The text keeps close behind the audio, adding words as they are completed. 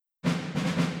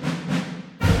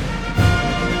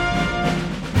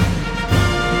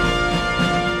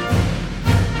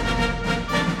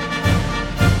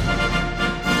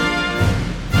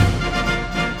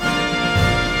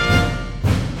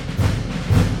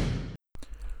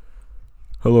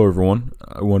Hello, everyone.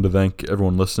 I wanted to thank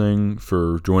everyone listening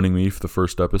for joining me for the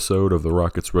first episode of the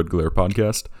Rockets Red Glare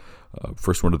podcast.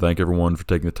 First, I want to thank everyone for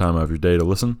taking the time out of your day to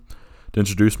listen. To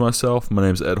introduce myself, my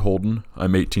name is Ed Holden.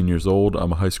 I'm 18 years old.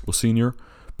 I'm a high school senior.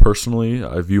 Personally,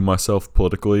 I view myself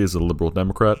politically as a liberal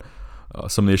Democrat.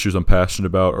 Some of the issues I'm passionate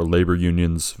about are labor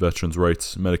unions, veterans'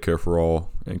 rights, Medicare for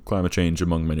all, and climate change,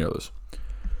 among many others.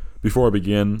 Before I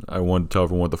begin, I wanted to tell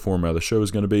everyone what the format of the show is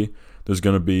going to be. There's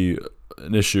going to be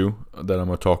an issue that I'm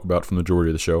going to talk about from the majority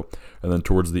of the show, and then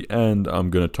towards the end, I'm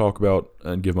going to talk about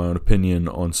and give my own opinion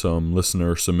on some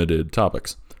listener-submitted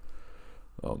topics.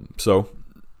 So,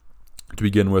 to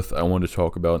begin with, I want to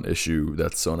talk about an issue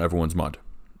that's on everyone's mind.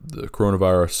 The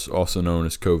coronavirus, also known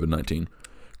as COVID-19.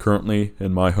 Currently,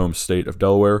 in my home state of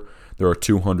Delaware, there are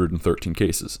 213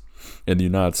 cases. In the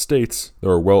United States,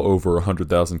 there are well over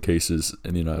 100,000 cases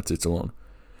in the United States alone.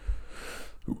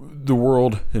 The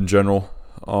world in general,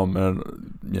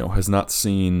 has not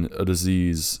seen a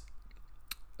disease,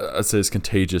 I'd say, as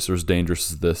contagious or as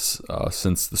dangerous as this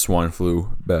since the swine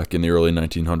flu back in the early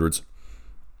 1900s.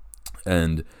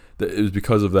 And it was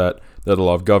because of that a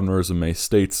lot of governors in many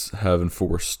states have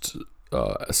enforced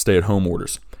stay-at-home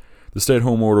orders. The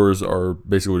stay-at-home orders are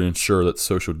basically to ensure that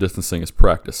social distancing is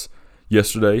practiced.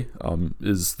 Yesterday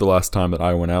is the last time that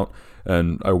I went out,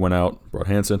 and I went out, brought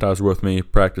hand sanitizer with me,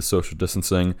 practiced social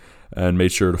distancing, and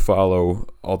made sure to follow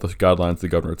all the guidelines the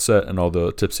governor had set and all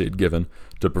the tips he had given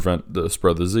to prevent the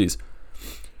spread of the disease.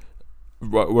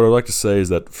 What I'd like to say is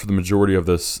that for the majority of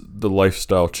this, the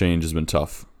lifestyle change has been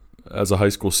tough. As a high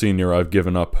school senior, I've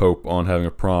given up hope on having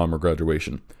a prom or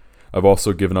graduation. I've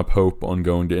also given up hope on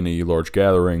going to any large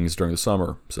gatherings during the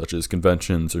summer, such as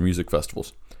conventions or music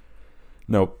festivals.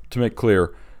 Now, to make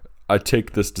clear, I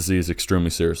take this disease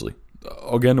extremely seriously.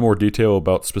 I'll get into more detail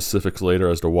about specifics later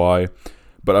as to why,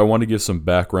 but I want to give some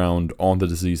background on the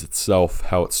disease itself,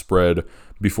 how it spread,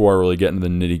 before I really get into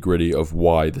the nitty-gritty of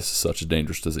why this is such a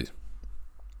dangerous disease.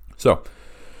 So,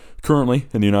 currently,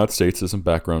 in the United States, as some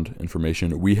background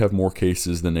information, we have more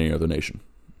cases than any other nation.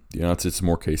 The United States has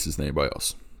more cases than anybody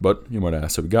else. But you might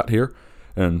ask how we got here.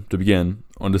 And to begin,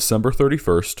 on December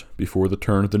 31st, before the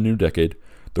turn of the new decade,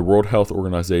 the World Health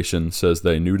Organization says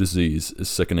that a new disease is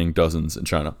sickening dozens in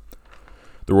China.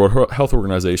 The World Health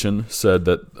Organization said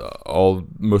that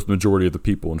most majority of the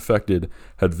people infected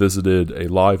had visited a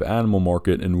live animal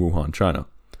market in Wuhan, China.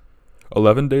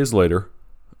 11 days later,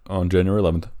 on January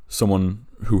 11th, someone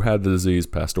who had the disease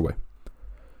passed away.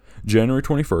 January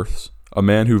 21st, a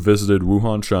man who visited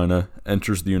Wuhan, China,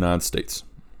 enters the United States,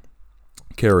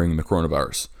 carrying the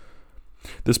coronavirus.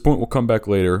 This point will come back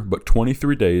later, but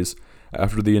 23 days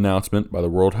after the announcement by the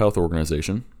World Health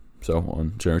Organization, so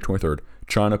on January 23rd,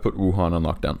 China put Wuhan on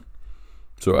lockdown.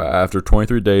 So after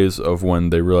 23 days of when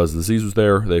they realized the disease was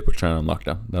there, they put China on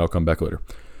lockdown. That'll come back later.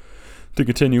 To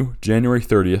continue, January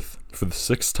 30th, for the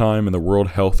sixth time in the World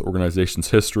Health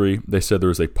Organization's history, they said there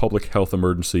is a public health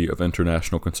emergency of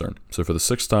international concern. So for the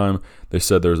sixth time, they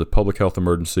said there is a public health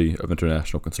emergency of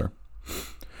international concern.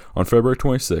 On February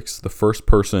 26th, the first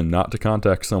person not to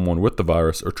contact someone with the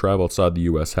virus or travel outside the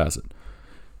U.S. has it.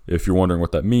 If you're wondering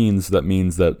what that means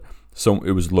that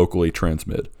it was locally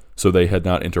transmitted. So they had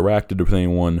not interacted with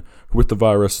anyone with the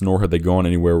virus, nor had they gone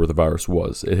anywhere where the virus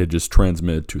was. It had just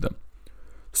transmitted to them.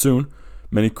 Soon,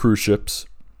 many cruise ships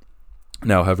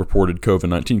now have reported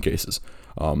COVID-19 cases.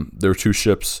 There are two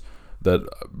ships that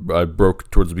I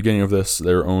broke towards the beginning of this.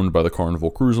 They're owned by the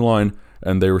Carnival Cruise Line,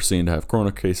 and they were seen to have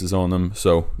corona cases on them,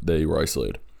 so they were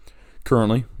isolated.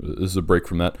 Currently, this is a break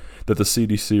from that the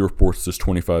CDC reports there's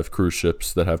 25 cruise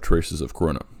ships that have traces of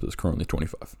corona. There's currently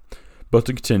 25. But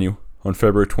to continue, on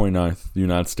February 29th, the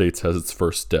United States has its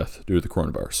first death due to the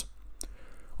coronavirus.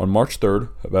 On March 3rd,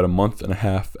 about a month and a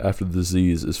half after the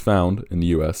disease is found in the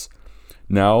U.S.,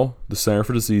 now the Center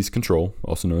for Disease Control,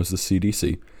 also known as the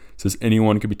CDC, says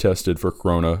anyone can be tested for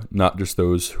corona, not just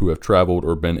those who have traveled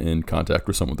or been in contact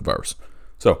with someone with the virus.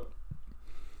 So,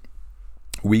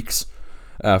 weeks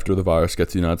after the virus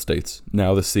gets to the United States,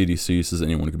 now the CDC says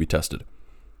anyone can be tested.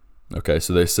 Okay,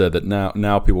 so they said that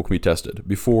now people can be tested.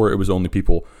 Before, it was only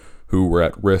people who were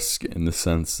at risk in the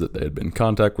sense that they had been in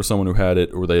contact with someone who had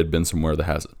it or they had been somewhere that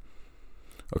has it.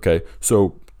 Okay,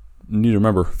 so you need to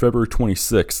remember, February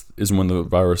 26th is when the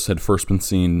virus had first been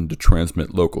seen to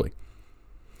transmit locally.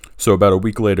 So about a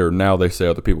week later, now they say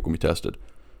other people can be tested.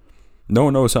 No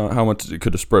one knows how much it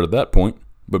could have spread at that point,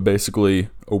 but basically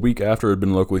a week after it had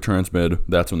been locally transmitted,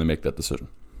 that's when they make that decision.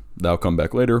 That'll come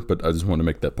back later, but I just want to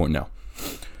make that point now.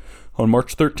 On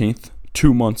March 13th,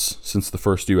 2 months since the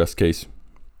first U.S. case,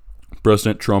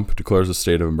 President Trump declares a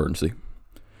state of emergency.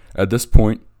 At this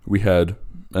point, we had,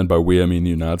 and by we I mean the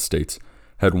United States,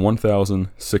 had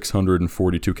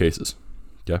 1,642 cases.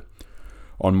 Okay.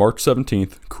 On March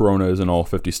 17th, Corona is in all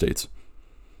 50 states.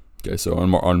 Okay, so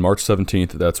on March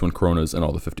 17th, that's when Corona is in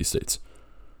all the 50 states.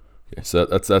 Okay, so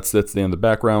that's the end of the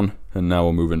background, and now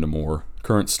we'll move into more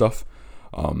current stuff.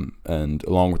 And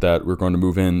along with that, we're going to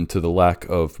move into the lack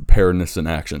of preparedness in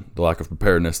action, the lack of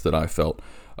preparedness that I felt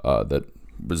that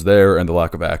was there, and the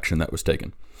lack of action that was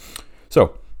taken.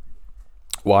 So,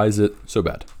 why is it so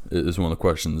bad? Is one of the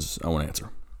questions I want to answer.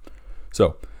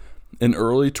 So, in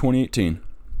early 2018,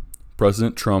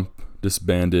 President Trump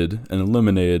disbanded and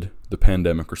eliminated the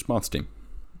pandemic response team.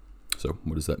 So,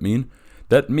 what does that mean?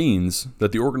 That means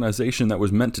that the organization that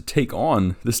was meant to take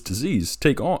on this disease,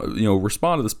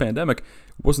 respond to this pandemic,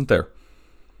 wasn't there.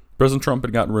 President Trump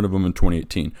had gotten rid of them in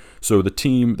 2018. So the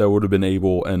team that would have been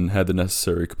able and had the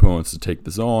necessary components to take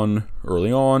this on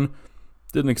early on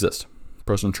didn't exist.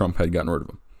 President Trump had gotten rid of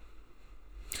them.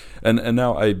 And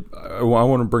now I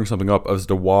want to bring something up as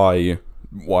to why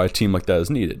a team like that is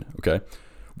needed. Okay,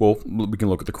 well, we can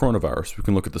look at the coronavirus. We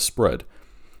can look at the spread.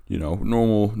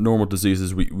 Normal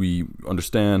diseases, we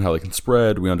understand how they can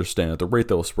spread. We understand at the rate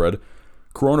they'll spread.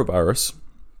 Coronavirus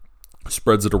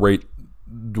spreads at a rate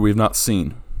we have not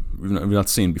seen. We've not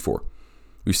seen before.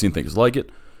 We've seen things like it,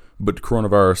 but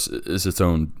coronavirus is its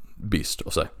own beast,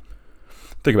 I'll say.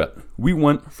 Think about it. We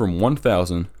went from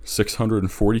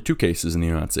 1,642 cases in the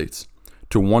United States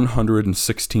to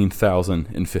 116,000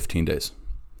 in 15 days.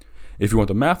 If you want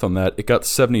the math on that, it got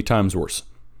 70 times worse.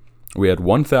 We had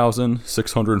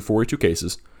 1,642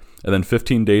 cases, and then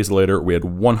 15 days later, we had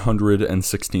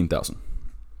 116,000.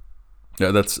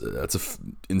 Yeah, that's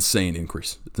an insane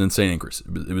increase. It's an insane increase.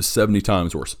 It was 70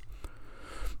 times worse.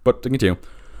 But to continue,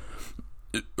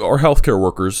 our healthcare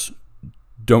workers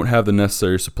don't have the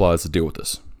necessary supplies to deal with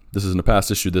this. This isn't a past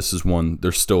issue. This is one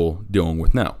they're still dealing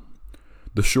with now.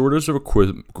 The shortage of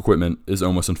equipment is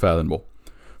almost unfathomable.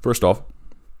 First off,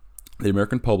 the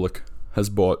American public has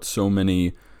bought so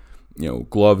many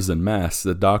gloves and masks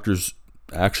that doctors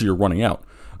actually are running out.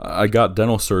 I got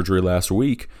dental surgery last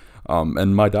week,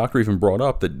 and my doctor even brought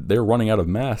up that they're running out of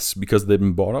masks because they've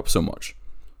been bought up so much.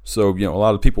 So, a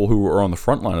lot of people who are on the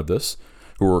front line of this,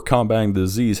 who are combating the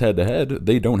disease head to head,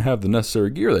 they don't have the necessary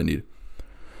gear they need.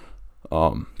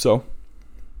 So,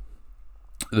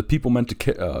 the people meant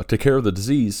to take care of the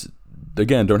disease,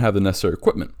 again, don't have the necessary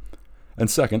equipment. And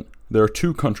second, there are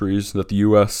two countries that the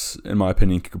U.S., in my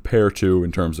opinion, can compare to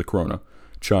in terms of corona,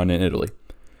 China and Italy.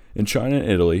 In China and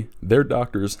Italy, their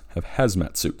doctors have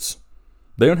hazmat suits.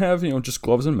 They don't have, just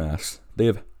gloves and masks. They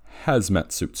have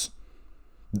hazmat suits.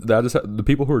 That is the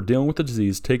people who are dealing with the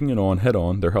disease, taking it on head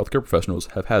on, their healthcare professionals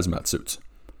have hazmat suits.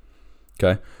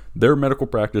 Okay? Their medical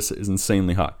practice is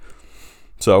insanely high.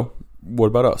 So, what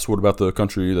about us? What about the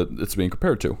country that it's being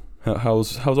compared to?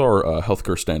 How's our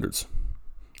healthcare standards?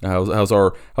 How's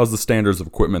the standards of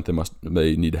equipment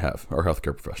they need to have, our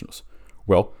healthcare professionals?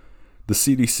 Well, the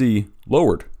CDC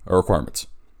lowered our requirements.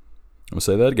 I'm gonna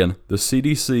say that again. The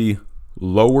CDC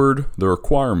lowered the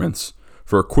requirements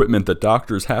for equipment that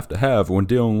doctors have to have when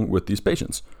dealing with these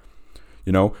patients.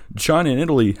 China and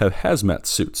Italy have hazmat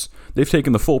suits. They've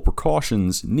taken the full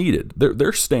precautions needed.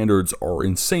 Their standards are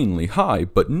insanely high,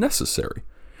 but necessary.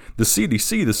 The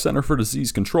CDC, the Center for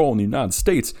Disease Control in the United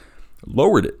States,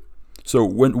 lowered it. So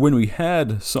when we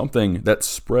had something that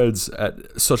spreads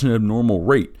at such an abnormal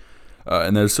rate,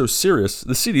 and that is so serious,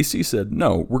 the CDC said,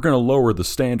 no, we're going to lower the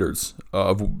standards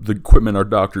of the equipment our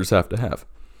doctors have to have,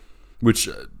 which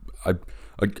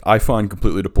I find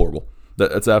completely deplorable.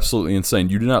 That's absolutely insane.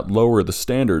 You do not lower the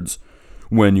standards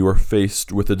when you are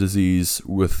faced with a disease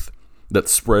that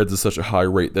spreads at such a high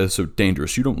rate that is so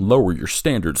dangerous. You don't lower your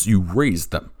standards. You raise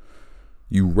them.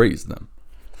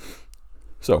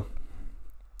 So,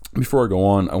 before I go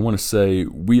on, I want to say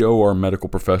we owe our medical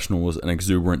professionals an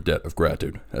exuberant debt of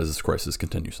gratitude as this crisis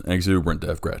continues. An exuberant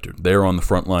debt of gratitude. They are on the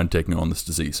front line taking on this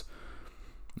disease.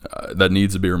 That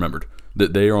needs to be remembered.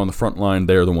 That they are on the front line.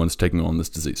 They are the ones taking on this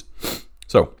disease.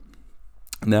 So,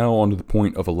 now on to the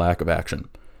point of a lack of action.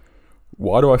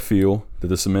 Why do I feel that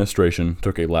this administration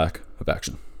took a lack of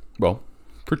action? Well,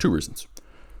 for two reasons.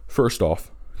 First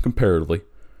off, comparatively,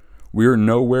 we are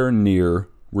nowhere near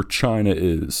where China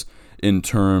is in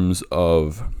terms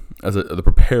of the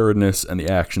preparedness and the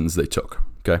actions they took.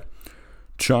 Okay,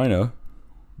 China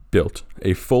built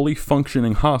a fully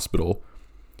functioning hospital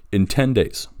in 10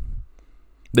 days.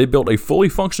 They built a fully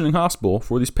functioning hospital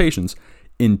for these patients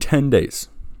in 10 days.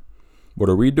 What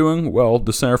are we doing? Well,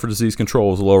 the Center for Disease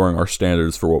Control is lowering our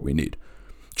standards for what we need.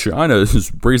 China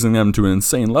is raising them to an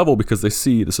insane level because they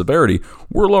see the severity.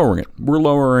 We're lowering it. We're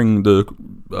lowering the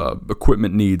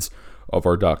equipment needs of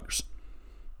our doctors.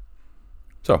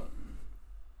 So,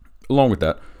 Along with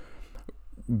that,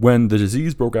 when the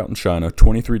disease broke out in China,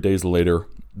 23 days later,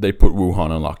 they put Wuhan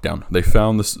on lockdown. They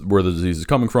found this where the disease is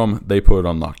coming from. They put it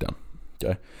on lockdown.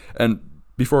 Okay, and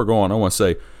before I go on, I want to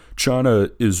say China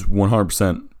is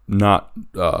 100% not.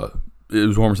 It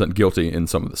was 100% guilty in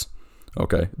some of this.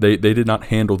 Okay, they did not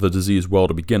handle the disease well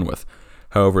to begin with.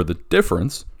 However, the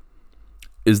difference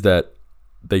is that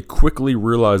they quickly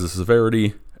realized the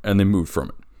severity and they moved from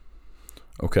it.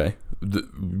 Okay,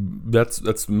 that's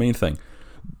the main thing.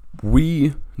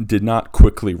 We did not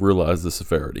quickly realize the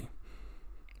severity.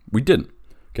 We didn't.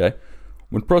 Okay,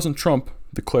 when President Trump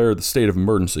declared the state of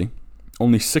emergency,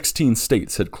 only 16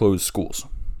 states had closed schools.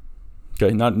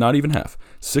 Okay, not even half.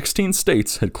 16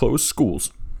 states had closed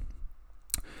schools,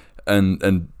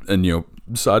 and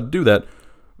decided to do that.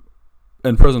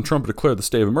 And President Trump declared the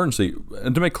state of emergency.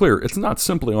 And to make clear, it's not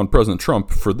simply on President Trump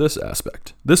for this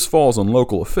aspect. This falls on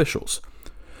local officials.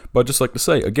 But I'd just like to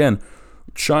say, again,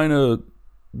 China,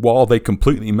 while they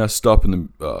completely messed up in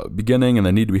the beginning and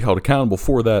they need to be held accountable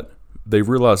for that, they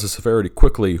realized the severity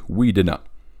quickly. We did not.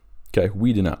 Okay,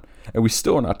 we did not. And we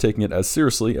still are not taking it as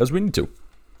seriously as we need to.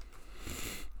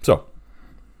 So,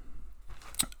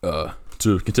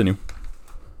 to continue.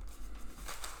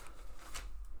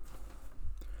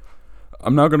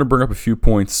 I'm now going to bring up a few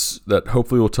points that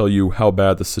hopefully will tell you how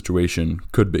bad the situation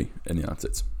could be in the United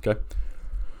States. Okay?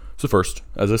 So first,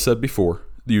 as I said before,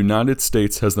 the United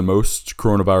States has the most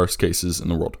coronavirus cases in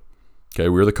the world. Okay,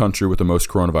 we're the country with the most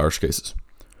coronavirus cases.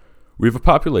 We have a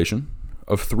population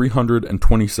of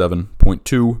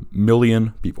 327.2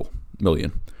 million people.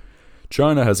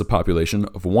 China has a population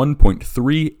of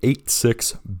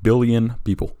 1.386 billion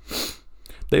people.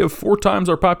 They have 4 times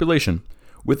our population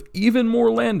with even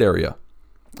more land area.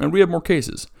 And we have more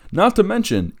cases. Not to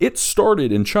mention, it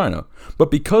started in China. But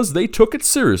because they took it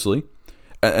seriously,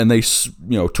 and they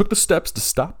took the steps to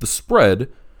stop the spread,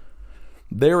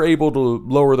 they're able to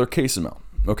lower their case amount.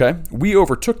 Okay? We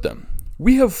overtook them.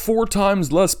 We have 4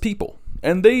 times less people.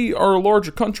 And they are a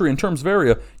larger country in terms of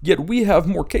area, yet we have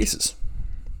more cases.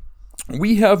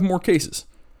 We have more cases.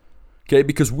 Okay?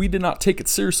 Because we did not take it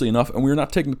seriously enough, and we are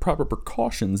not taking the proper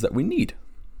precautions that we need.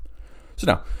 So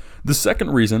now, the second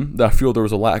reason that I feel there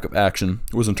was a lack of action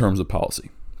was in terms of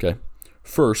policy. Okay?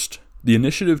 First, the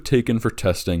initiative taken for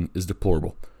testing is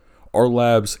deplorable. Our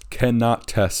labs cannot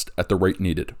test at the rate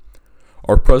needed.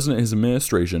 Our president and his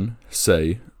administration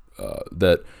say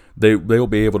that they'll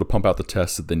be able to pump out the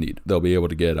tests that they need. They'll be able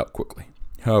to get it out quickly.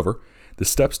 However, the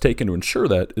steps taken to ensure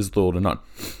that is little to none.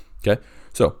 Okay?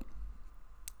 So,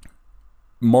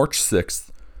 March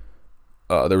 6th,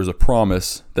 there was a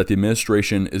promise that the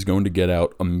administration is going to get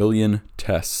out 1 million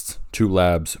tests to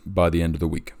labs by the end of the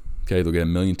week. Okay, they'll get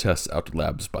 1 million tests out to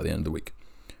labs by the end of the week.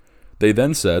 They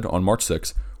then said on March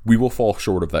 6th, we will fall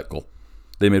short of that goal.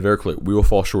 They made very clear, we will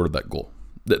fall short of that goal.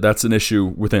 That's an issue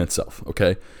within itself,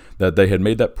 okay? That they had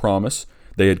made that promise.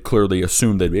 They had clearly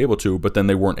assumed they'd be able to, but then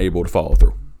they weren't able to follow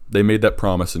through. They made that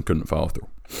promise and couldn't follow through.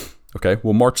 Okay,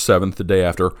 well, March 7th, the day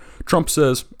after, Trump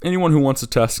says, anyone who wants to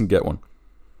test can get one.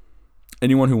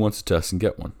 Anyone who wants to test can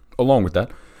get one. Along with that,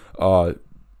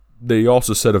 they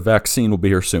also said a vaccine will be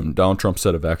here soon. Donald Trump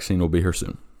said a vaccine will be here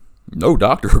soon. No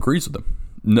doctor agrees with them.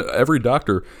 No, every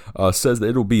doctor says that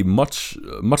it'll be much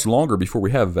longer before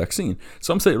we have a vaccine.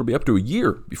 Some say it'll be up to a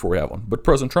year before we have one. But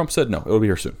President Trump said no, it'll be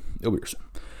here soon. It'll be here soon.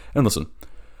 And listen,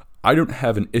 I don't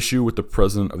have an issue with the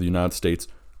President of the United States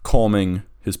calming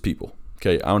his people.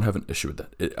 Okay, I don't have an issue with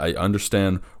that. I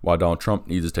understand why Donald Trump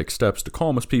needs to take steps to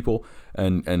calm his people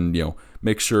and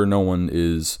make sure no one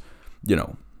is,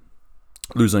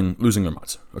 losing their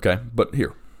minds. Okay, but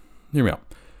hear me out.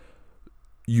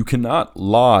 You cannot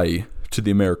lie to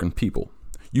the American people.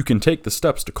 You can take the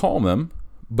steps to calm them,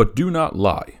 but do not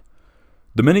lie.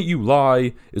 The minute you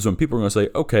lie is when people are going to say,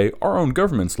 okay, our own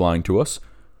government's lying to us.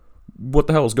 What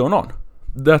the hell is going on?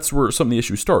 That's where some of the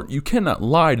issues start. You cannot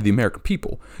lie to the American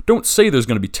people. Don't say there's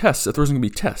going to be tests if there isn't going to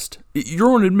be tests. Your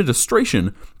own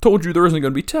administration told you there isn't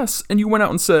going to be tests, and you went out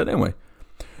and said anyway.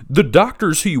 The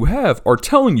doctors who you have are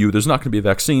telling you there's not going to be a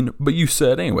vaccine, but you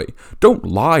said anyway. Don't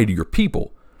lie to your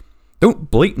people. Don't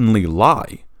blatantly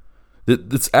lie.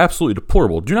 That's absolutely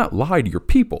deplorable. Do not lie to your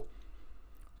people.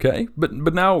 Okay?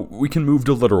 But now we can move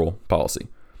to literal policy.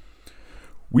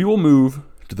 We will move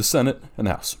to the Senate and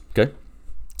the House. Okay?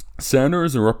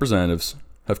 Senators and representatives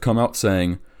have come out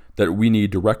saying that we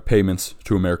need direct payments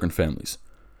to American families.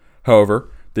 However,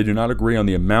 they do not agree on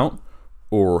the amount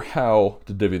or how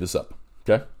to divvy this up.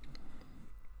 Okay?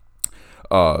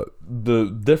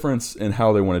 The difference in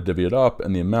how they want to divvy it up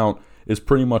and the amount is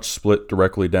pretty much split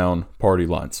directly down party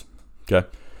lines. Okay?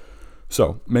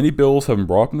 So, many bills have been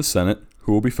brought up in the Senate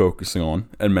who will be focusing on,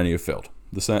 and many have failed.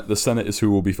 The Senate is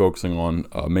who we'll be focusing on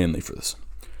mainly for this.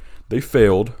 They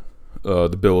failed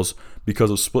the bills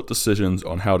because of split decisions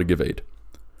on how to give aid.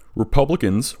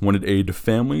 Republicans wanted aid to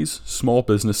families, small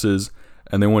businesses,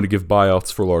 and they wanted to give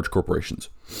buyouts for large corporations.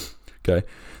 Okay,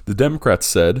 the Democrats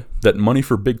said that money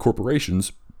for big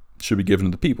corporations should be given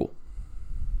to the people.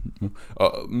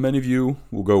 Many of you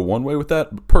will go one way with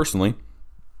that, but personally,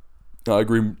 I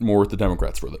agree more with the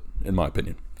Democrats with it, in my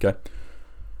opinion. Okay,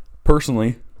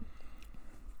 personally,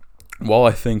 while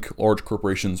I think large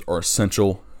corporations are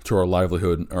essential to our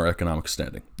livelihood and our economic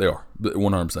standing, they are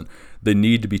 100%. They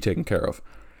need to be taken care of.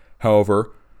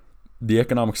 However, the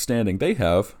economic standing they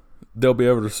have, they'll be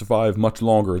able to survive much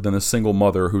longer than a single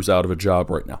mother who's out of a job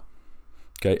right now.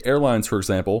 Okay, airlines, for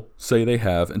example, say they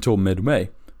have until mid-May.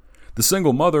 The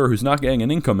single mother who's not getting an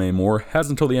income anymore has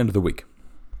until the end of the week.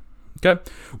 Okay,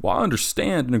 while I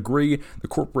understand and agree the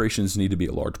corporations need to be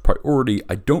a large priority,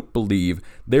 I don't believe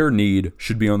their need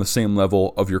should be on the same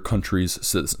level of your country's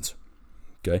citizens.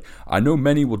 Okay, I know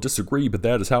many will disagree, but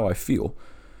that is how I feel.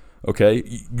 Okay,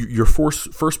 your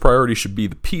first priority should be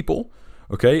the people.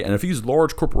 Okay, and if these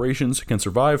large corporations can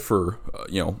survive for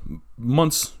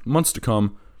months to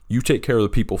come, you take care of the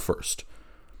people first.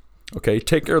 Okay,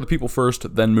 take care of the people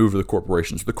first, then move to the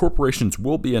corporations. The corporations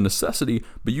will be a necessity,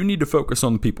 but you need to focus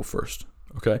on the people first.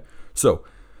 Okay, so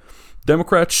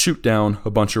Democrats shoot down a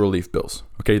bunch of relief bills.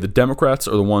 Okay, the Democrats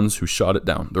are the ones who shot it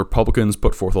down. The Republicans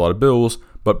put forth a lot of bills,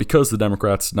 but because the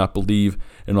Democrats did not believe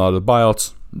in a lot of the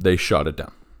buyouts, they shot it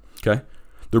down. Okay,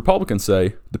 the Republicans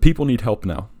say the people need help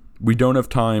now. We don't have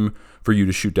time for you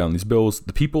to shoot down these bills.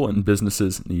 The people and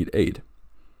businesses need aid.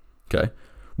 Okay,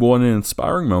 well, in an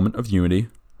inspiring moment of unity,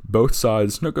 both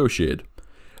sides negotiated.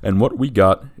 And what we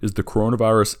got is the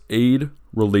Coronavirus Aid,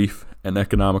 Relief, and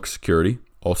Economic Security,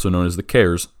 also known as the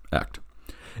CARES Act.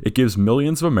 It gives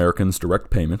millions of Americans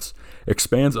direct payments,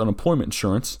 expands unemployment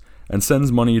insurance, and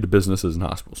sends money to businesses and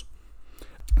hospitals.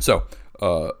 So,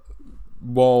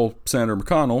 while Senator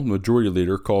McConnell, the majority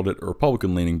leader, called it a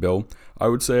Republican-leaning bill, I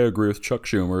would say I agree with Chuck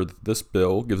Schumer that this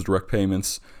bill gives direct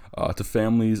payments to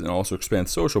families and also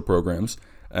expands social programs.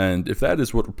 And if that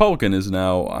is what Republican is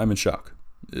now, I'm in shock.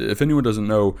 If anyone doesn't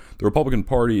know, the Republican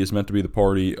Party is meant to be the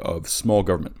party of small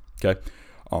government. Okay,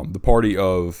 the party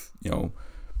of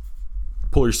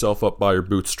pull yourself up by your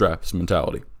bootstraps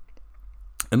mentality.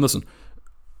 And listen,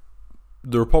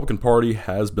 the Republican Party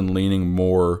has been leaning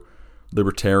more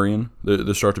libertarian.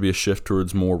 There starts to be a shift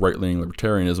towards more right-leaning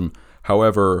libertarianism.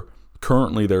 However,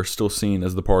 currently they're still seen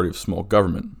as the party of small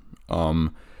government.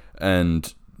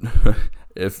 And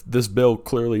if this bill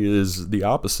clearly is the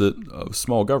opposite of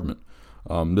small government,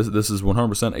 this is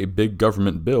 100% a big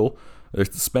government bill.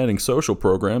 It's expanding social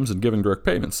programs and giving direct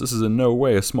payments. This is in no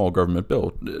way a small government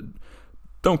bill.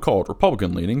 Don't call it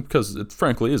Republican leaning because it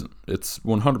frankly isn't. It's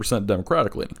 100%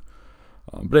 Democratic leaning.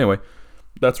 But anyway,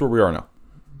 that's where we are now.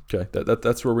 Okay,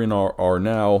 that's where we are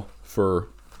now for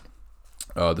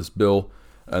this bill,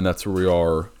 and that's where we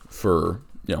are for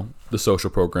the social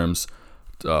programs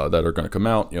that are going to come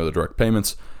out. The direct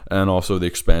payments and also the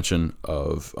expansion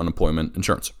of unemployment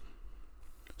insurance.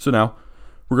 So now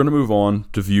we're going to move on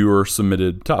to viewer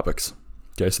submitted topics.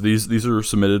 Okay, so these are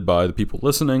submitted by the people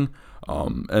listening.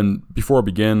 And before I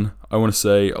begin, I want to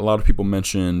say a lot of people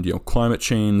mentioned climate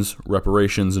change,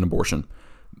 reparations, and abortion.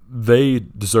 They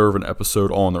deserve an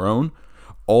episode all on their own.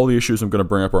 All the issues I'm going to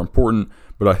bring up are important,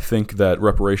 but I think that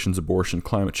reparations, abortion,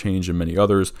 climate change, and many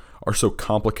others are so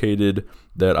complicated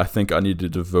that I think I need to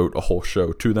devote a whole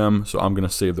show to them, so I'm going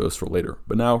to save those for later.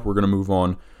 But now we're going to move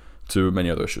on to many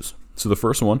other issues. So the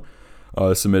first one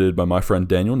is submitted by my friend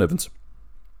Daniel Nivens,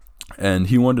 and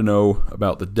he wanted to know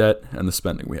about the debt and the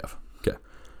spending we have. Okay,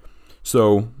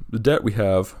 so the debt we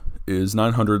have is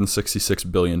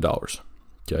 $966 billion.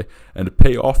 Okay, and to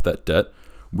pay off that debt,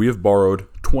 we have borrowed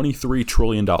 $23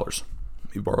 trillion.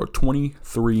 We borrowed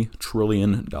 $23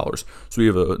 trillion. So we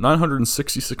have a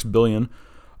 $966 billion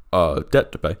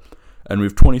debt to pay, and we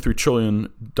have $23 trillion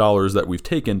that we've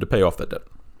taken to pay off that debt.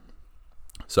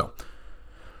 So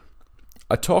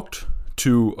I talked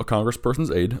to a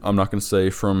congressperson's aide. I'm not going to say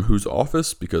from whose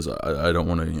office because I don't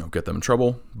want to get them in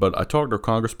trouble, but I talked to a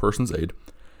congressperson's aide,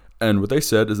 and what they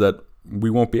said is that we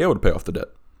won't be able to pay off the debt.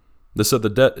 They said the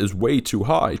debt is way too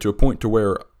high to a point to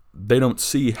where they don't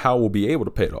see how we'll be able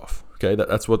to pay it off. Okay,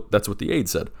 that's what the aide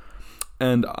said.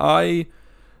 And I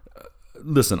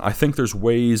think there's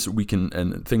ways we can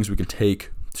and things we can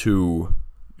take to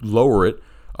lower it,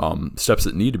 steps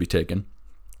that need to be taken.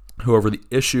 However, the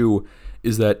issue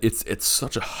is that it's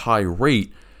such a high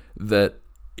rate that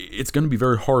it's going to be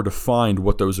very hard to find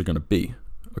what those are going to be.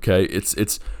 Okay,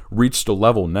 it's reached a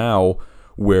level now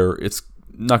where it's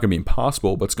not going to be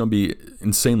impossible, but it's going to be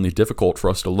insanely difficult for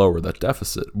us to lower that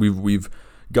deficit. We've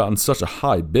gotten such a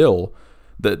high bill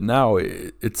that now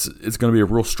it's going to be a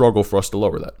real struggle for us to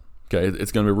lower that. Okay,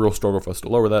 it's going to be a real struggle for us to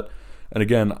lower that. And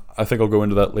again, I think I'll go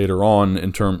into that later on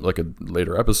like a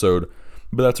later episode,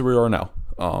 but that's where we are now.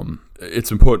 It's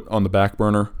been put on the back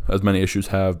burner, as many issues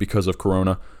have, because of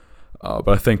Corona. But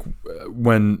I think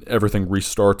when everything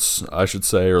restarts, I should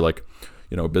say, or like,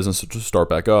 business will start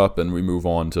back up and we move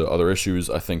on to other issues,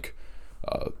 I think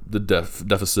the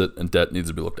deficit and debt needs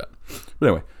to be looked at. But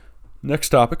anyway, next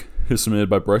topic is submitted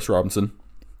by Bryce Robinson,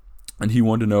 and he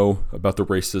wanted to know about the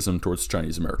racism towards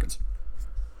Chinese Americans.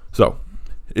 So,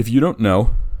 if you don't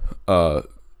know,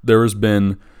 there has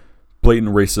been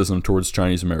blatant racism towards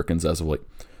Chinese Americans as of late.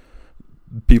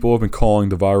 People have been calling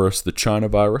the virus the China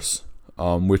virus,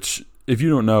 which, if you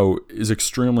don't know, is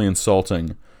extremely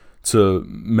insulting to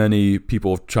many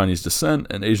people of Chinese descent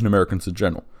and Asian Americans in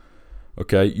general.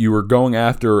 Okay, you are going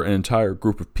after an entire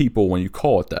group of people when you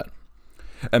call it that.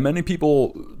 And many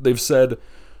people, they've said,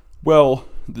 well,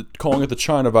 calling it the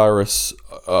China virus,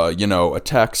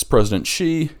 attacks President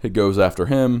Xi, it goes after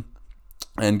him,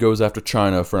 and goes after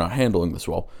China for not handling this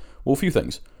well. Well, a few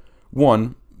things.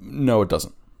 One, no, it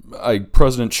doesn't.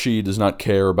 President Xi does not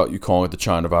care about you calling it the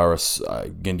China virus.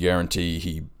 I can guarantee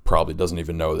he probably doesn't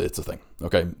even know that it's a thing.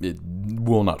 Okay, it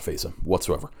will not face him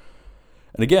whatsoever.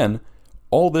 And again,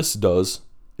 all this does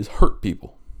is hurt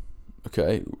people.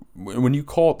 Okay, when you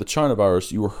call it the China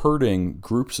virus, you are hurting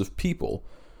groups of people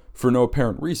for no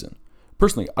apparent reason.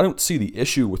 Personally, I don't see the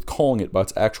issue with calling it by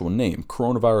its actual name,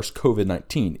 coronavirus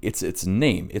COVID-19. It's its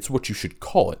name. It's what you should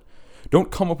call it.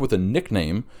 Don't come up with a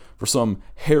nickname for some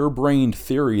harebrained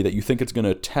theory that you think it's going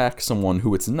to attack someone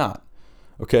who it's not.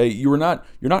 Okay, you're not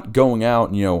going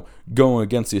out and going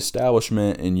against the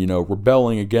establishment and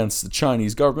rebelling against the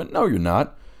Chinese government. No, you're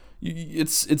not.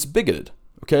 It's bigoted.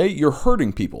 Okay, you're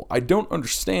hurting people. I don't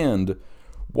understand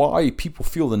why people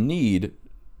feel the need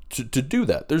to do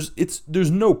that.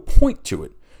 There's no point to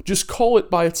it. Just call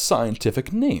it by its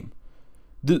scientific name.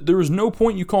 There is no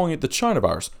point in you calling it the China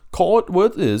virus. Call it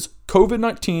what it is,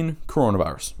 COVID-19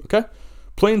 coronavirus. Okay,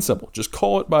 plain and simple. Just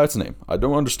call it by its name. I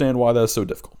don't understand why that's so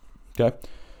difficult. Okay,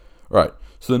 all right.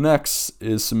 So the next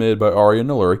is submitted by Arya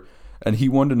Naluri, and he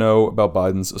wanted to know about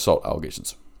Biden's assault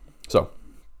allegations. So,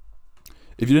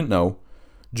 if you didn't know,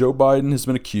 Joe Biden has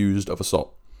been accused of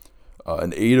assault.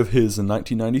 An aide of his in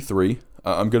 1993.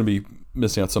 I'm going to be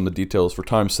missing out some of the details for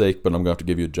time's sake, but I'm going to have to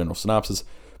give you a general synopsis.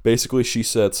 Basically, she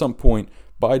said at some point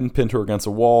Biden pinned her against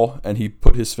a wall and he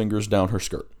put his fingers down her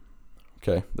skirt.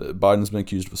 Okay, Biden's been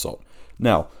accused of assault.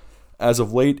 Now, as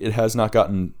of late, it has not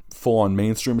gotten full-on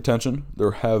mainstream attention.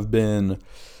 There have been,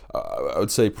 I would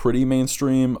say, pretty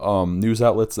mainstream news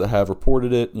outlets that have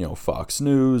reported it. Fox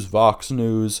News, Vox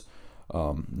News,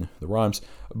 the rhymes.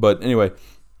 But anyway,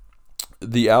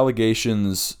 the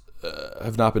allegations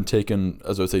have not been taken,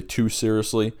 as I would say, too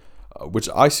seriously, which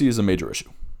I see as a major issue.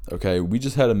 Okay, we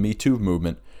just had a Me Too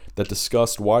movement that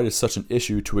discussed why it is such an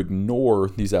issue to ignore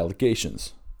these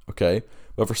allegations. Okay,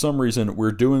 but for some reason,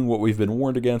 we're doing what we've been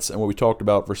warned against and what we talked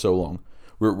about for so long.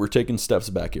 We're taking steps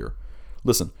back here.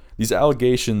 Listen, these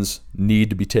allegations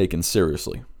need to be taken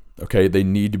seriously. Okay, they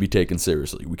need to be taken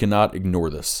seriously. We cannot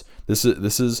ignore this. This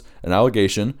is an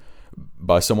allegation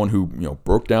by someone who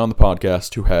broke down the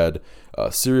podcast, who had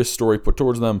a serious story put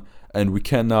towards them, and we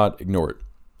cannot ignore it.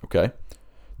 Okay,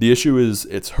 the issue is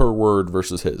it's her word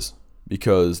versus his,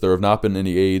 because there have not been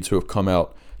any aides who have come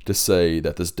out to say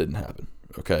that this didn't happen.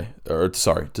 Okay, or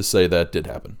sorry, to say that it did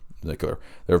happen. Is that clear?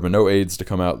 There have been no aides to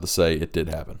come out to say it did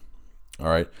happen. All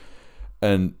right,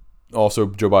 and also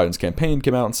Joe Biden's campaign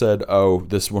came out and said, "Oh,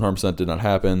 this 100% did not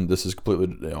happen. This is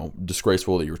completely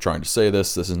disgraceful that you were trying to say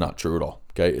this. This is not true at all."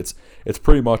 Okay, it's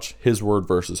pretty much his word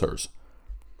versus hers.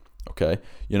 Okay,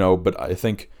 but I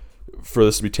think for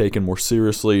this to be taken more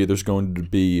seriously, there's going to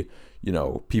be,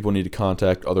 people need to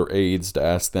contact other aides to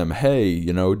ask them, hey,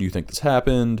 do you think this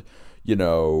happened?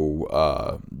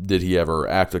 Did he ever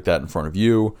act like that in front of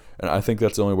you? And I think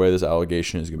that's the only way this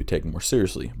allegation is going to be taken more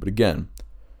seriously. But again,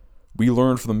 we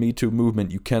learned from the Me Too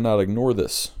movement, you cannot ignore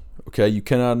this. Okay, you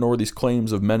cannot ignore these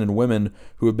claims of men and women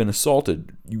who have been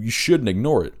assaulted. You shouldn't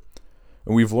ignore it.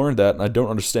 And we've learned that, and I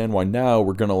don't understand why now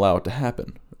we're going to allow it to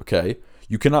happen. Okay,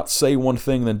 you cannot say one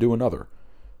thing then do another.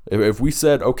 If we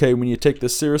said, okay, when you take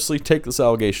this seriously, take this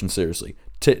allegation seriously.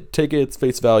 Take it at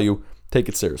face value. Take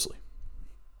it seriously.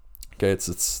 Okay,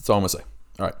 it's all I'm going to say.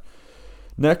 All right.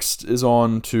 Next is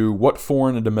on to what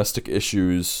foreign and domestic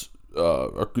issues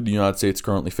are the United States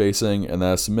currently facing, and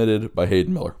that is submitted by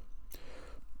Hayden Miller.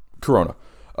 Corona.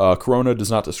 Corona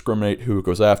does not discriminate who it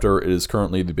goes after. It is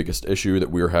currently the biggest issue that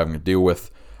we are having to deal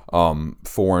with.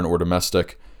 foreign or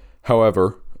domestic.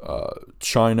 However,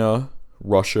 China,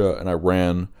 Russia, and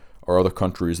Iran are other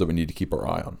countries that we need to keep our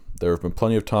eye on. There have been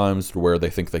plenty of times where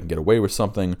they think they can get away with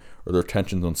something, or their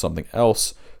attention's on something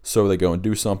else, so they go and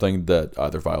do something that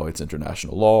either violates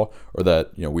international law or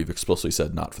that we've explicitly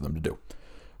said not for them to do.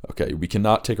 Okay, we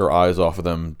cannot take our eyes off of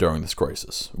them during this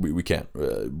crisis. We can't.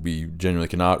 We genuinely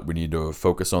cannot. We need to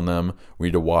focus on them. We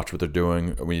need to watch what they're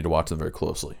doing. We need to watch them very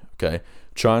closely. Okay,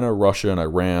 China, Russia, and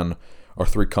Iran are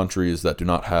three countries that do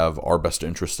not have our best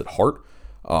interest at heart,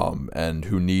 and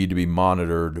who need to be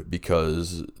monitored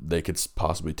because they could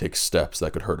possibly take steps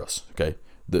that could hurt us. Okay,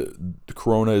 the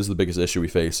corona is the biggest issue we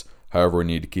face. However, we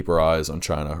need to keep our eyes on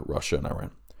China, Russia, and Iran.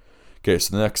 Okay,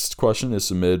 so the next question is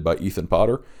submitted by Ethan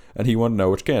Potter, and he wanted to know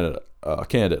which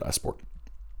candidate I support.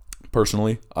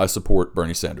 Personally, I support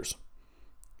Bernie Sanders.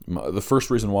 The first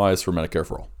reason why is for Medicare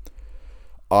for All.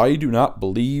 I do not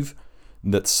believe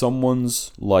that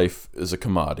someone's life is a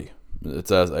commodity.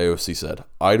 It's as AOC said.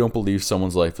 I don't believe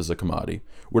someone's life is a commodity.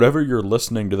 Whatever you're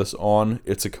listening to this on,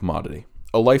 it's a commodity.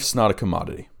 A life's not a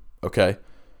commodity, okay?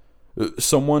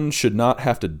 Someone should not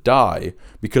have to die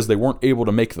because they weren't able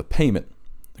to make the payment,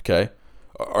 okay?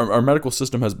 Our medical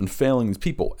system has been failing these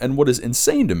people. And what is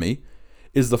insane to me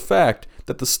is the fact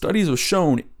that the studies have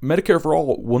shown Medicare for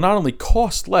All will not only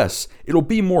cost less, it'll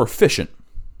be more efficient.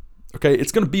 Okay,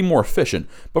 it's going to be more efficient.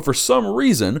 But for some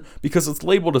reason, because it's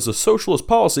labeled as a socialist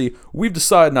policy, we've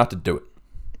decided not to do it.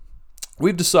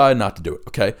 We've decided not to do it,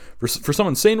 okay? For some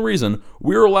insane reason,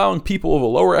 we're allowing people of a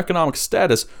lower economic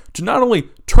status to not only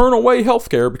turn away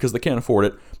healthcare because they can't afford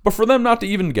it, but for them not to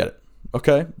even get it,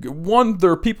 okay? One,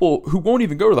 there are people who won't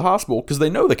even go to the hospital because they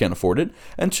know they can't afford it.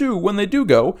 And two, when they do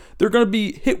go, they're going to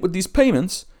be hit with these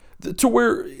payments to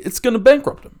where it's going to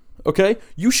bankrupt them. Okay,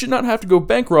 you should not have to go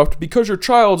bankrupt because your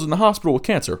child's in the hospital with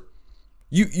cancer.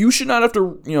 You should not have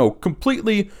to,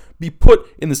 completely be put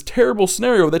in this terrible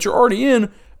scenario that you're already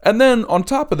in, and then on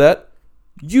top of that,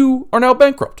 you are now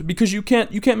bankrupt because you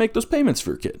can't make those payments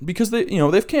for your kid because they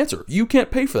have cancer. You can't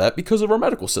pay for that because of our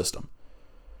medical system.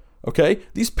 Okay,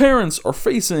 these parents are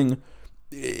facing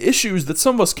issues that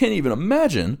some of us can't even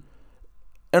imagine,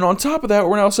 and on top of that,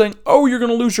 we're now saying, oh, you're going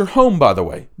to lose your home, by the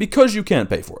way, because you can't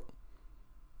pay for it.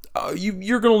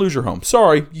 You're going to lose your home.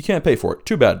 Sorry, you can't pay for it.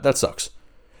 Too bad. That sucks.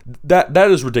 That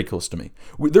is ridiculous to me.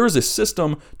 There is a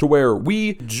system to where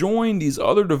we join these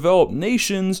other developed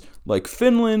nations like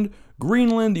Finland,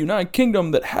 Greenland, the United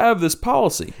Kingdom that have this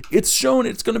policy. It's shown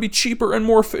it's going to be cheaper and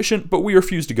more efficient, but we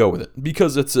refuse to go with it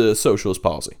because it's a socialist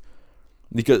policy.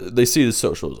 Because they see it as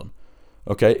socialism.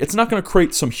 Okay? It's not going to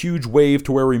create some huge wave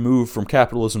to where we move from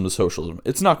capitalism to socialism.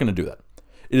 It's not going to do that.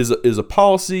 It is a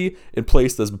policy in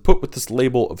place that's been put with this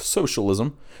label of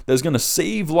socialism that is going to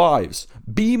save lives,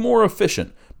 be more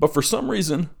efficient, but for some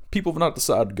reason, people have not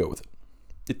decided to go with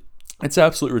it. It's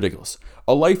absolutely ridiculous.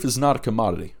 A life is not a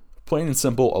commodity. Plain and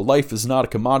simple, a life is not a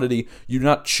commodity. You do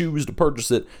not choose to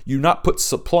purchase it. You do not put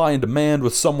supply and demand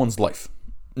with someone's life.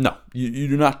 No, you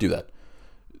do not do that.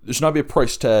 There should not be a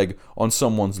price tag on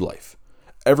someone's life.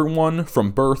 Everyone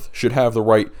from birth should have the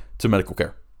right to medical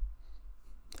care.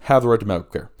 Have the right to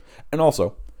medical care. And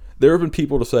also, there have been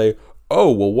people to say,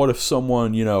 oh, well, what if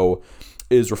someone,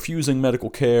 is refusing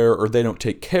medical care or they don't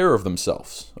take care of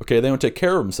themselves? Okay, they don't take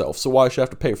care of themselves, so why should I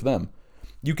have to pay for them?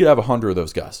 You could have 100 of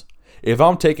those guys. If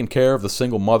I'm taking care of the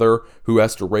single mother who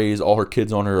has to raise all her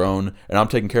kids on her own, and I'm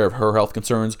taking care of her health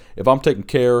concerns, if I'm taking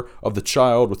care of the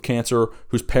child with cancer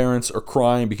whose parents are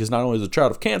crying because not only is the child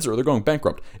of cancer, they're going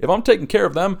bankrupt. If I'm taking care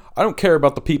of them, I don't care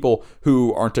about the people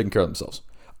who aren't taking care of themselves.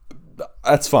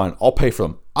 That's fine. I'll pay for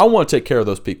them. I want to take care of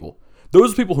those people.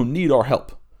 Those are people who need our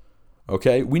help.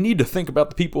 Okay? We need to think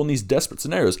about the people in these desperate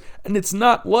scenarios. And it's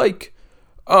not like,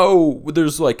 oh,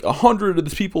 there's like 100 of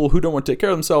these people who don't want to take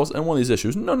care of themselves and one of these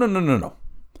issues. No.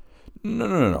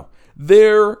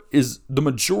 There is the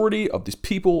majority of these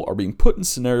people are being put in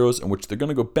scenarios in which they're going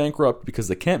to go bankrupt because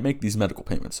they can't make these medical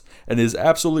payments. And it is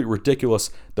absolutely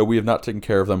ridiculous that we have not taken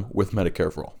care of them with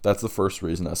Medicare for All. That's the first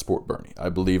reason I support Bernie. I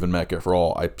believe in Medicare for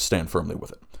All. I stand firmly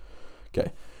with it.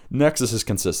 Okay. Next is his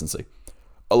consistency.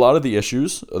 A lot of the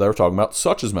issues that we're talking about,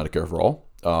 such as Medicare for All,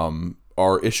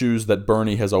 are issues that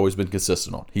Bernie has always been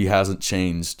consistent on. He hasn't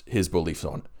changed his beliefs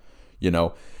on.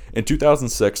 In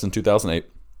 2006 and 2008,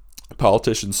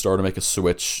 politicians started to make a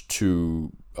switch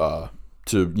to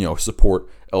support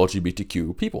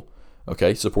LGBTQ people.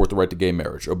 Okay, support the right to gay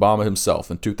marriage. Obama himself,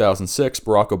 in 2006,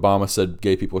 Barack Obama said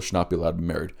gay people should not be allowed to be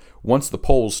married. Once the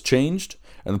polls changed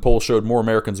and the polls showed more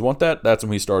Americans want that, that's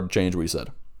when he started to change what he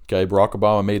said. Okay, Barack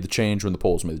Obama made the change when the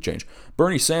polls made the change.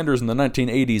 Bernie Sanders in the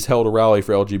 1980s held a rally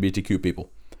for LGBTQ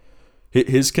people.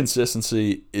 His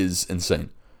consistency is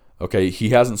insane. Okay, he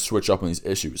hasn't switched up on these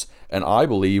issues. And I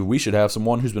believe we should have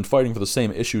someone who's been fighting for the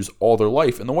same issues all their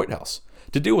life in the White House.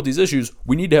 To deal with these issues,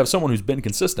 we need to have someone who's been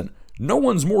consistent. No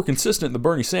one's more consistent than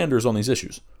Bernie Sanders on these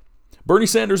issues. Bernie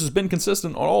Sanders has been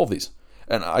consistent on all of these.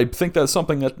 And I think that's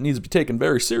something that needs to be taken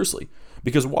very seriously.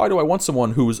 Because why do I want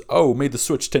someone who's, made the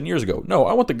switch 10 years ago? No,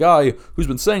 I want the guy who's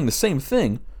been saying the same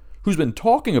thing, who's been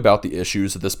talking about the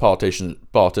issues that this politician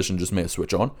just made a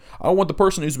switch on. I want the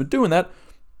person who's been doing that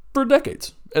for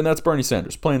decades. And that's Bernie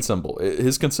Sanders, plain and simple.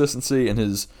 His consistency and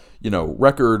his,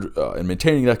 record in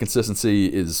maintaining that consistency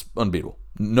is unbeatable.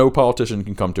 No politician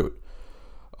can come to it.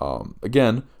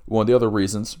 Again, one of the other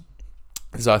reasons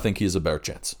is I think he has a better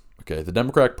chance. Okay, the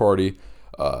Democratic Party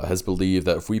has believed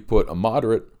that if we put a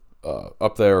moderate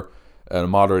up there and a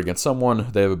moderate against someone,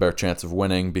 they have a better chance of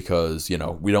winning because,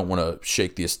 we don't want to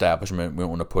shake the establishment. We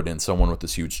don't want to put in someone with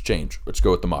this huge change. Let's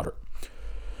go with the moderate.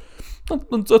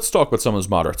 Let's talk about some of those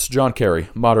moderates. John Kerry,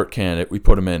 moderate candidate. We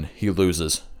put him in. He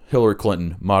loses. Hillary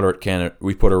Clinton, moderate candidate.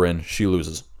 We put her in. She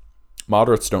loses.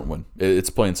 Moderates don't win. It's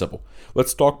plain and simple.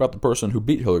 Let's talk about the person who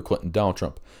beat Hillary Clinton, Donald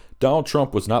Trump. Donald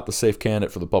Trump was not the safe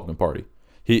candidate for the Republican Party.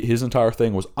 His entire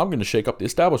thing was, I'm going to shake up the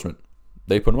establishment.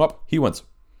 They put him up. He wins.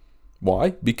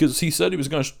 Why? Because he said he was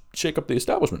going to shake up the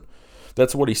establishment.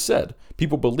 That's what he said.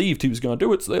 People believed he was going to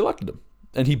do it, so they elected him.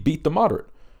 And he beat the moderate.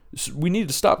 So we need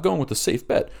to stop going with the safe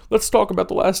bet. Let's talk about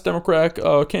the last Democratic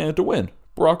candidate to win,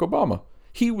 Barack Obama.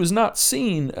 He was not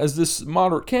seen as this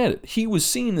moderate candidate. He was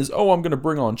seen as, I'm going to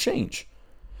bring on change.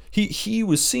 He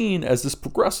was seen as this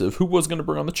progressive who was going to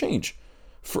bring on the change.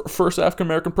 First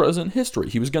African-American president in history.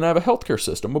 He was going to have a healthcare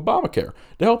system, Obamacare,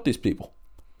 to help these people.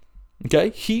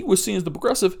 Okay? He was seen as the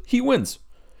progressive. He wins.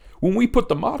 When we put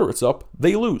the moderates up,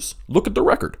 they lose. Look at the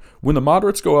record. When the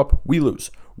moderates go up, we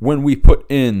lose. When we put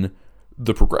in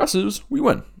the progressives, we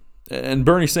win. And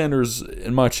Bernie Sanders,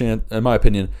 in my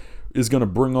opinion, is going to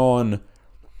bring on...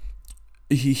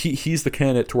 He's the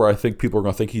candidate to where I think people are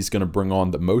going to think he's going to bring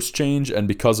on the most change, and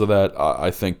because of that, I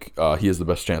think he has the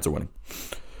best chance of winning.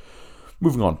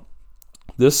 Moving on.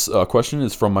 This question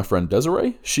is from my friend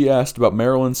Desiree. She asked about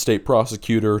Maryland state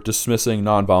prosecutor dismissing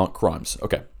nonviolent crimes.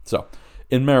 Okay, so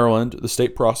in Maryland, the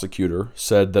state prosecutor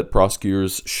said that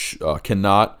prosecutors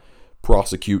cannot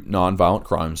prosecute nonviolent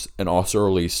crimes and also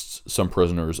released some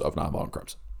prisoners of nonviolent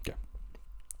crimes. Okay.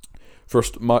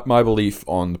 First, my belief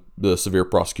on the severe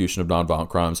prosecution of nonviolent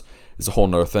crimes is a whole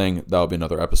nother thing. That'll be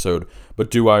another episode.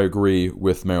 But do I agree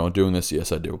with Maryland doing this?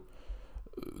 Yes, I do.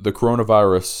 The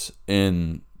coronavirus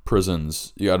in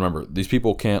prisons, you got to remember, these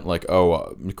people can't the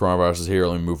coronavirus is here,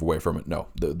 let me move away from it. No,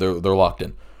 they're locked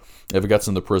in. If it gets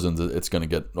into prisons, it's going to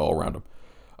get all around them.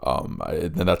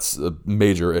 And that's a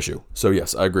major issue. So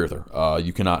yes, I agree with her.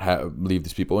 You cannot leave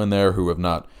these people in there who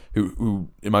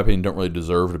in my opinion don't really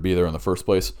deserve to be there in the first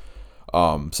place.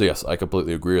 So yes, I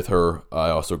completely agree with her. I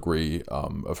also agree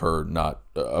of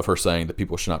her saying that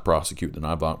people should not prosecute the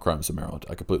nonviolent crimes in Maryland.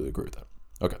 I completely agree with that.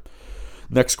 Okay.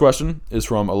 Next question is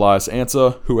from Elias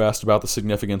Ansa, who asked about the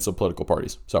significance of political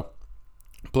parties. So,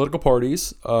 political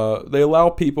parties, they allow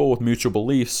people with mutual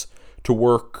beliefs to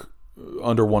work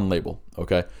under one label,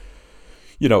 okay?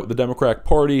 The Democratic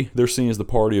Party, they're seen as the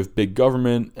party of big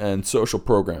government and social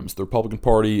programs. The Republican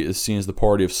Party is seen as the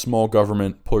party of small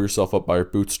government, pull yourself up by your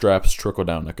bootstraps,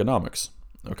 trickle-down economics,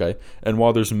 okay? And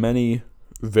while there's many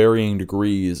varying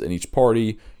degrees in each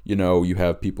party, you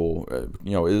have people,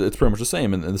 it's pretty much the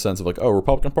same in the sense of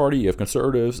Republican Party, you have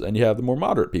conservatives, and you have the more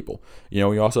moderate people.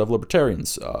 You also have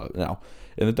libertarians now.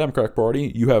 In the Democratic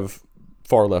Party, you have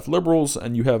far left liberals,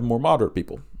 and you have more moderate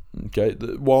people. Okay,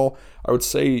 while I would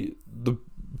say the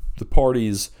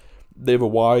parties, they have a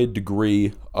wide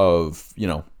degree of,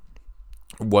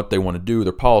 what they want to do,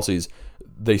 their policies,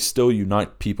 they still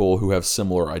unite people who have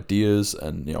similar ideas,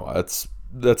 and,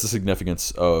 that's the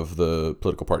significance of the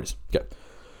political parties. Okay.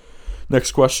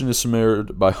 Next question is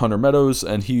submitted by Hunter Meadows,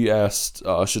 and he asked,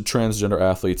 should transgender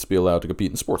athletes be allowed to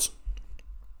compete in sports?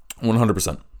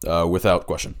 100%, without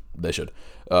question, they should.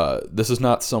 This is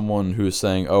not someone who is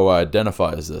saying, I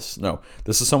identify as this. No,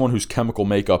 this is someone whose chemical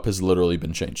makeup has literally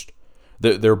been changed.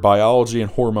 Their biology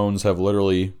and hormones have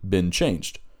literally been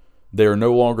changed. They are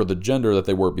no longer the gender that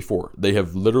they were before. They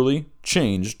have literally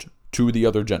changed to the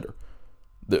other gender.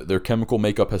 Their chemical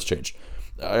makeup has changed.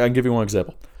 I can give you one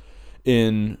example.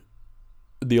 In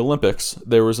the Olympics,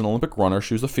 there was an Olympic runner.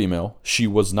 She was a female. She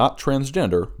was not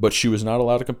transgender, but she was not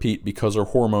allowed to compete because her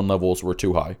hormone levels were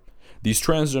too high. These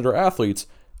transgender athletes,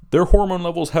 their hormone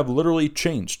levels have literally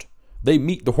changed. They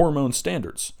meet the hormone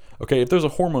standards. Okay, if there's a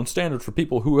hormone standard for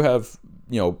people who have,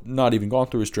 not even gone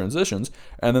through these transitions,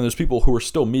 and then there's people who are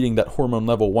still meeting that hormone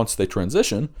level once they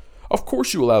transition, Of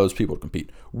course you allow those people to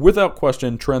compete. Without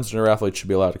question, transgender athletes should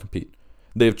be allowed to compete.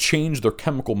 They have changed their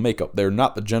chemical makeup. They're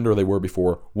not the gender they were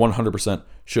before. 100%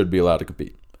 should be allowed to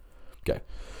compete. Okay.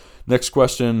 Next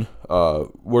question.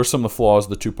 What are some of the flaws of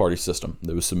the two-party system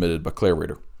that was submitted by Claire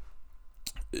Rader?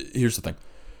 Here's the thing.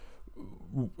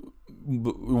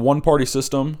 One-party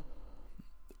system,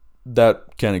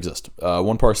 that can't exist.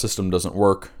 One-party system doesn't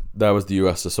work. That was the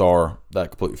USSR. That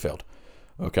completely failed.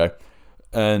 Okay?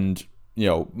 And,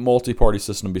 multi-party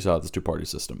system besides the two-party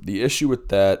system. The issue with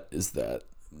that is that,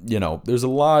 there's a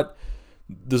lot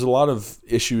of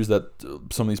issues that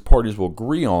some of these parties will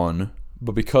agree on,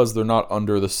 but because they're not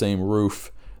under the same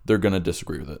roof, they're going to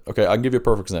disagree with it. Okay, I can give you a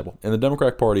perfect example. In the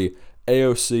Democratic Party,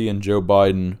 AOC and Joe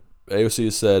Biden, AOC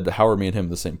has said, how are me and him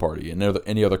in the same party? In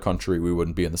any other country, we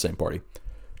wouldn't be in the same party.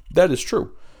 That is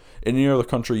true. In any other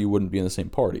country, you wouldn't be in the same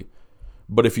party.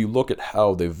 But if you look at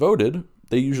how they voted,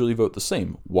 they usually vote the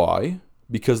same. Why?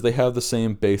 Because they have the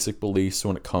same basic beliefs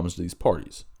when it comes to these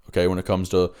parties. Okay, when it comes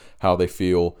to how they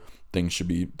feel things should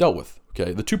be dealt with.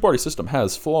 Okay, the two-party system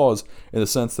has flaws in the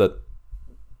sense that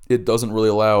it doesn't really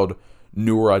allow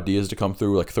newer ideas to come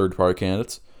through, like third-party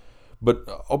candidates. But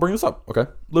I'll bring this up, okay?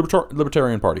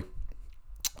 Libertarian Party.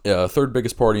 Third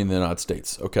biggest party in the United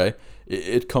States, okay?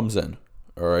 It comes in,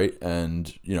 all right?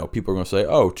 And, people are going to say,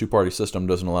 oh, two-party system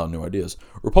doesn't allow new ideas.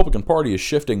 Republican Party is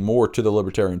shifting more to the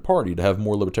Libertarian Party to have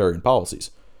more libertarian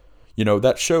policies.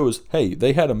 That shows, hey,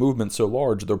 they had a movement so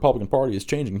large, the Republican Party is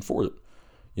changing for it.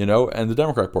 And the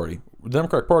Democratic Party. The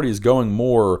Democratic Party is going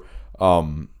more,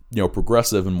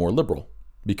 progressive and more liberal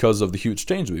because of the huge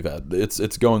change we've had.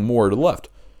 It's going more to the left.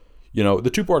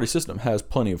 The two-party system has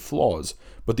plenty of flaws,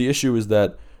 but the issue is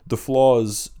that the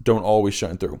flaws don't always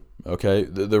shine through. Okay,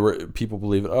 there were people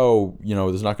believe,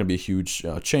 there's not going to be a huge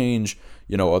change.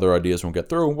 Other ideas won't get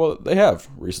through. Well, they have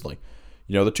recently.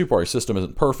 The two-party system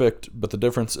isn't perfect, but the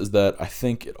difference is that I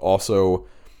think it also,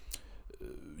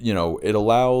 it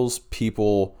allows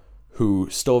people who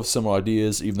still have similar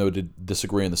ideas, even though they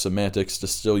disagree in the semantics, to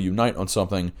still unite on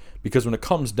something. Because when it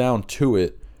comes down to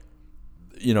it,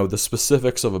 the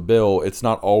specifics of a bill, it's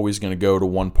not always going to go to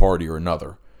one party or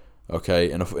another.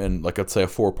 Okay, and like let's say a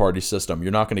four-party system,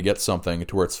 you're not going to get something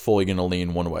to where it's fully going to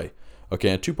lean one way. Okay,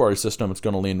 in a two-party system, it's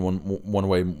going to lean one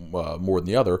way more than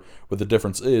the other. But the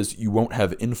difference is you won't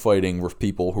have infighting with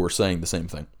people who are saying the same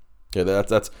thing. Okay,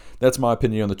 that's my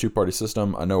opinion on the two-party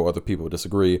system. I know other people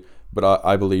disagree, but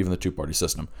I believe in the two-party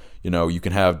system. You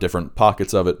can have different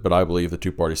pockets of it, but I believe the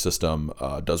two-party system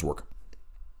does work.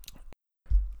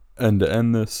 And to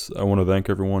end this, I want to thank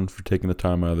everyone for taking the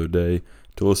time out of their day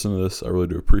to listen to this. I really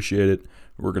do appreciate it.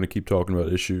 We're going to keep talking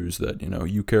about issues that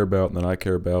you care about and that I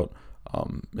care about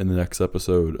in the next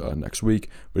episode next week.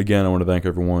 But again, I want to thank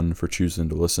everyone for choosing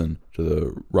to listen to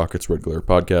the Rockets Red Glare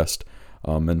podcast,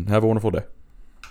 and have a wonderful day.